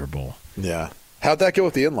 that's miserable. Yeah. How'd that go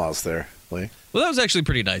with the in-laws there, Lee? Well, that was actually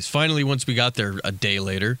pretty nice. Finally, once we got there a day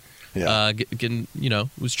later,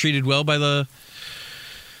 was treated well by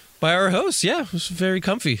our host. Yeah, it was very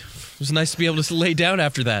comfy. It was nice to be able to lay down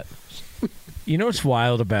after that. You know what's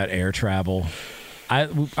wild about air travel?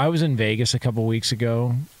 I was in Vegas a couple weeks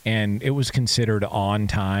ago, and it was considered on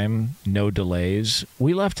time, no delays.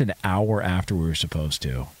 We left an hour after we were supposed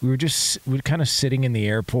to. We were kind of sitting in the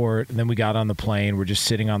airport, and then we got on the plane. We're just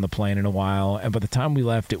sitting on the plane in a while, and by the time we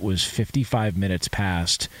left, it was 55 minutes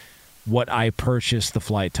past what I purchased the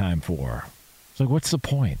flight time for. It's like, what's the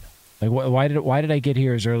point? Like, why did I get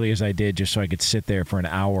here as early as I did just so I could sit there for an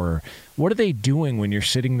hour? What are they doing when you're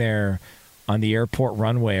sitting there on the airport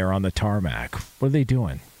runway or on the tarmac? What are they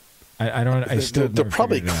doing? I don't. I still. They're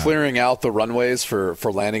probably clearing out the runways for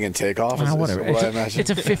landing and takeoff. Whatever. It's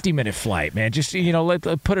a 50-minute flight, man. Just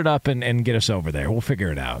let put it up and get us over there. We'll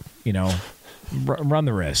figure it out. Run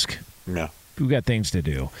the risk. Yeah. We've got things to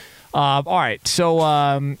do. All right.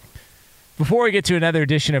 So before we get to another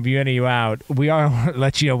edition of You In and You Out, we are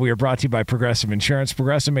let you know we are brought to you by Progressive Insurance.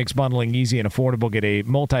 Progressive makes bundling easy and affordable. Get a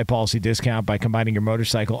multi-policy discount by combining your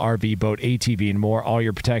motorcycle, RV, boat, ATV, and more. All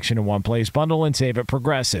your protection in one place. Bundle and save at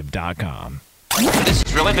Progressive.com. This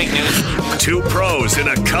is really big news. Two pros and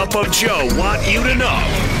a cup of Joe want you to know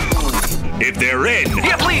if they're in.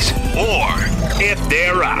 Yeah, please. Or if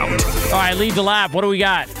they're out. All right, lead the lap. What do we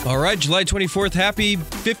got? All right, July 24th. Happy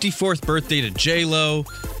 54th birthday to J-Lo.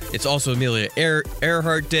 It's also Amelia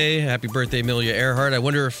Earhart Day. Happy birthday, Amelia Earhart. I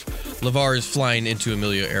wonder if LeVar is flying into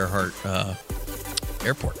Amelia Earhart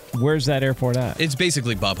Airport. Where's that airport at? It's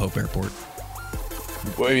basically Bob Hope Airport.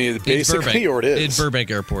 Well, I mean, basically, or it is? It's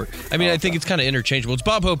Burbank Airport. I mean, I think it's kind of interchangeable. It's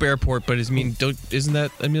Bob Hope Airport, but isn't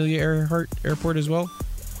that Amelia Earhart Airport as well?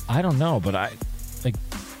 I don't know, but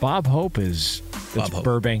Bob Hope is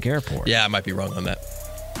Burbank Airport. Yeah, I might be wrong on that.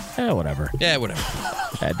 Whatever. Yeah, whatever.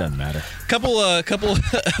 That doesn't matter. Couple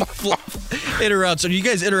in or outs. Are you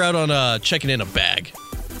guys in or out on checking in a bag?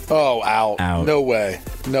 Oh, out. No way.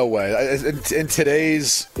 In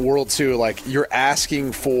today's world, too, like, you're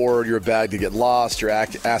asking for your bag to get lost. You're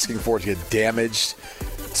asking for it to get damaged.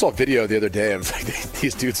 I saw a video the other day of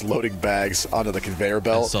these dudes loading bags onto the conveyor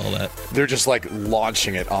belt. I saw that. They're just,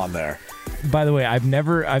 launching it on there. By the way,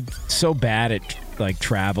 I'm so bad at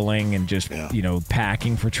traveling and just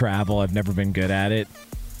packing for travel. I've never been good at it.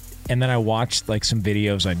 And then I watched some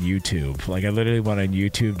videos on YouTube. I literally went on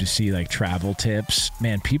YouTube to see travel tips.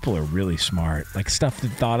 Man, people are really smart. Stuff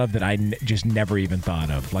that thought of that I just never even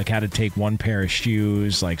thought of. How to take one pair of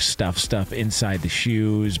shoes, stuff inside the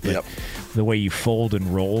shoes, but the way you fold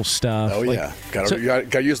and roll stuff. Oh yeah,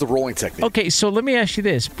 gotta use the rolling technique. Okay, so let me ask you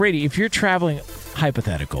this, Brady. If you're traveling,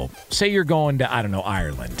 hypothetical, say you're going to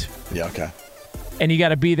Ireland. Yeah. Okay. And you got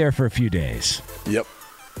to be there for a few days. Yep.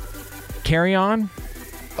 Carry on.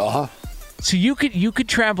 Uh-huh. So you could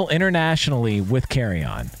travel internationally with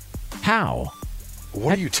carry-on. How?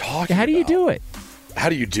 What are you talking about? How do you do it? How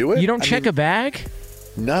do you do it? You don't check a bag?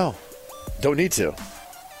 No. Don't need to.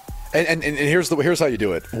 And here's how you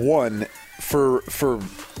do it. One, for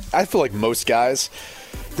I feel like most guys,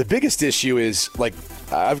 the biggest issue is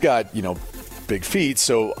I've got, big feet,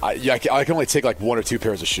 so I can only take one or two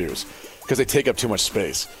pairs of shoes because they take up too much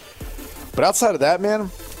space. But outside of that, man,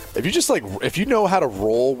 if you just if you know how to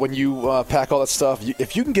roll when you pack all that stuff,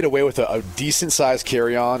 if you can get away with a decent sized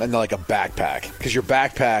carry-on and then a backpack, because your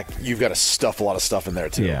backpack, you've got to stuff a lot of stuff in there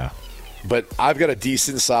too. Yeah. But I've got a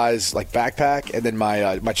decent size backpack, and then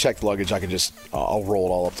my checked luggage, I can just I'll roll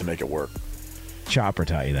it all up to make it work. Chopper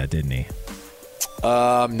taught you that, didn't he?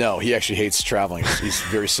 No, he actually hates traveling. He's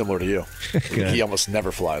very similar to you. He almost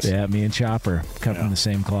never flies. Yeah, me and Chopper cut from the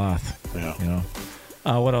same cloth. Yeah.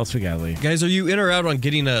 What else we got, Lee? Guys, are you in or out on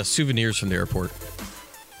getting souvenirs from the airport?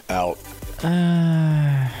 Out.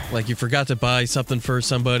 You forgot to buy something for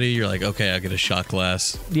somebody, you're like, okay, I'll get a shot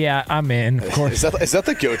glass. Yeah, I'm in. Of course. Is that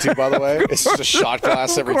the go-to, by the way? It's just a shot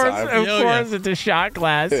glass every time. Of course, it's a shot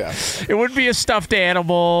glass. Yeah. It would be a stuffed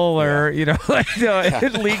animal or,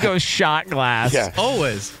 Lego shot glass. Yeah.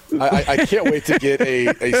 Always. I can't wait to get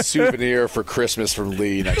a souvenir for Christmas from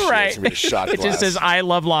Lee next year. It's going to be a shot glass. It just says, I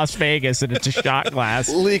love Las Vegas, and it's a shot glass.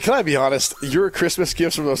 Lee, can I be honest? Your Christmas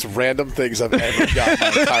gifts are the most random things I've ever gotten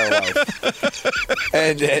in my entire life.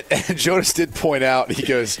 And And Jonas did point out, he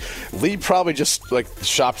goes, Lee probably just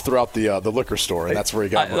shopped throughout the liquor store, and that's where he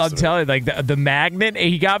got most I'm of it. telling you, the magnet,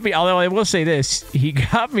 he got me, although I will say this, he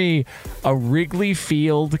got me a Wrigley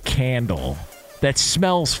Field candle that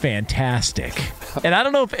smells fantastic. And I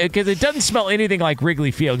don't know because it doesn't smell anything like Wrigley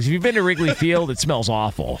Field. Because if you've been to Wrigley Field, it smells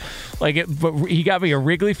awful. But he got me a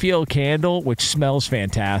Wrigley Field candle, which smells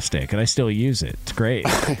fantastic, and I still use it. It's great.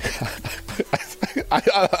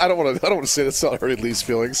 I don't want to say that's not hurting Lee's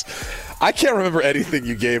feelings. I can't remember anything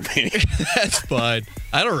you gave me. That's fine.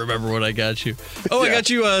 I don't remember what I got you. Oh, yeah. I got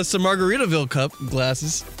you some Margaritaville cup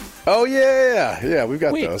glasses. Oh, yeah. We've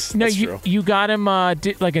got those. No, that's true. You got him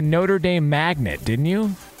like a Notre Dame magnet, didn't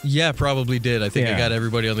you? Yeah, probably did. I think I got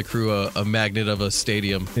everybody on the crew a magnet of a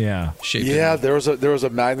stadium. Yeah. Yeah, there was a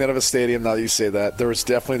magnet of a stadium. Now that you say that, there was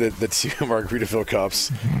definitely the two Margaritaville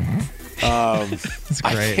cups. It's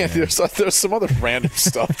great. There's some other random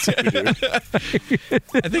stuff too, dude.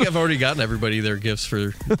 I think I've already gotten everybody their gifts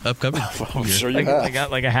for upcoming. I'm sure you have. I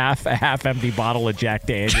got like a half empty bottle of Jack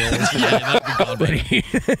Daniels. But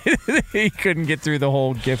he couldn't get through the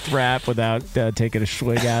whole gift wrap without taking a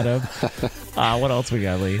swig out of. What else we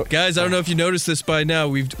got, Lee? Guys, I don't know if you noticed this by now.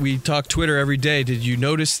 We talk Twitter every day. Did you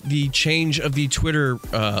notice the change of the Twitter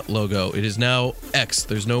logo? It is now X.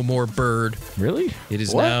 There's no more bird. Really? It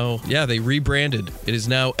is now. Yeah, they rebranded. It is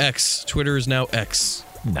now X. Twitter is now X.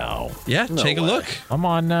 No. Yeah, take a look. I'm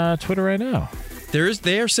on Twitter right now.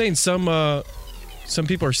 They are saying some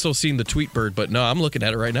people are still seeing the tweet bird, but no, I'm looking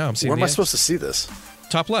at it right now. I'm seeing. Where am I supposed to see this?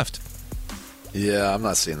 Top left. Yeah, I'm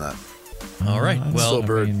not seeing that. All right. Well,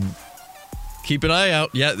 bird. Keep an eye out.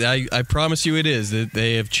 Yeah, I promise you it is.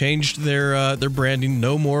 They have changed their branding.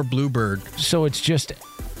 No more Bluebird. So it's just.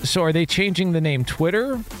 So are they changing the name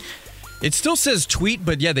Twitter? It still says tweet,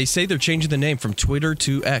 but yeah, they say they're changing the name from Twitter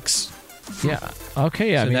to X. Yeah.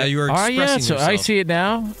 Okay. Yeah. So now you are expressing so yourself. I see it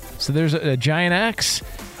now. So there's a giant X.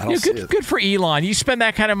 I don't see it. Good for Elon. You spend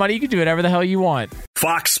that kind of money, you can do whatever the hell you want.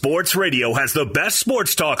 Fox Sports Radio has the best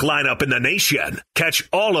sports talk lineup in the nation. Catch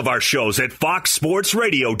all of our shows at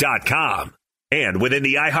foxsportsradio.com. And within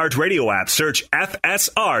the iHeartRadio app, search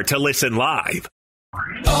FSR to listen live.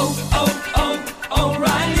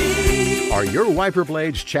 O'Reilly. Are your wiper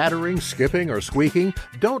blades chattering, skipping, or squeaking?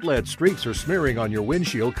 Don't let streaks or smearing on your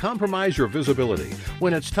windshield compromise your visibility.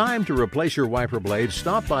 When it's time to replace your wiper blades,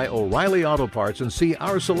 stop by O'Reilly Auto Parts and see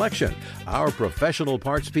our selection. Our professional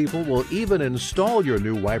parts people will even install your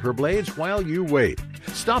new wiper blades while you wait.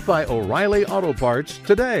 Stop by O'Reilly Auto Parts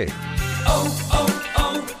today.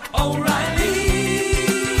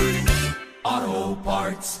 O'Reilly Auto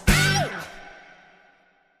Parts.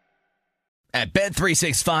 At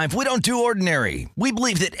Bet365, we don't do ordinary. We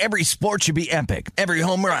believe that every sport should be epic. Every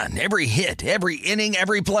home run, every hit, every inning,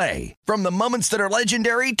 every play. From the moments that are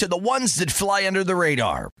legendary to the ones that fly under the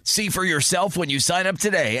radar. See for yourself when you sign up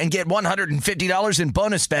today and get $150 in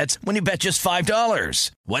bonus bets when you bet just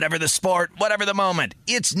 $5. Whatever the sport, whatever the moment,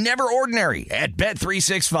 it's never ordinary at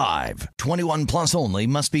Bet365. 21 plus only.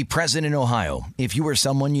 Must be present in Ohio. If you or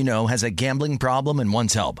someone you know has a gambling problem and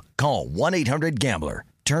wants help, call 1-800-GAMBLER.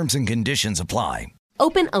 Terms and conditions apply.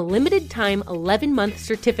 Open a limited-time 11-month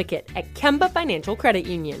certificate at Kemba Financial Credit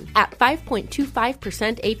Union. At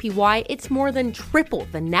 5.25% APY, it's more than triple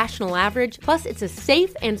the national average, plus it's a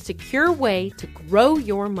safe and secure way to grow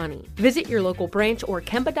your money. Visit your local branch or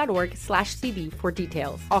kemba.org/CD for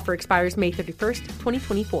details. Offer expires May 31st,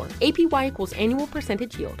 2024. APY equals annual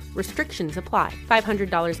percentage yield. Restrictions apply.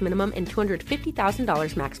 $500 minimum and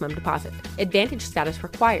 $250,000 maximum deposit. Advantage status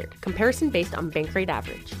required. Comparison based on bank rate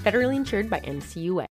average. Federally insured by NCUA.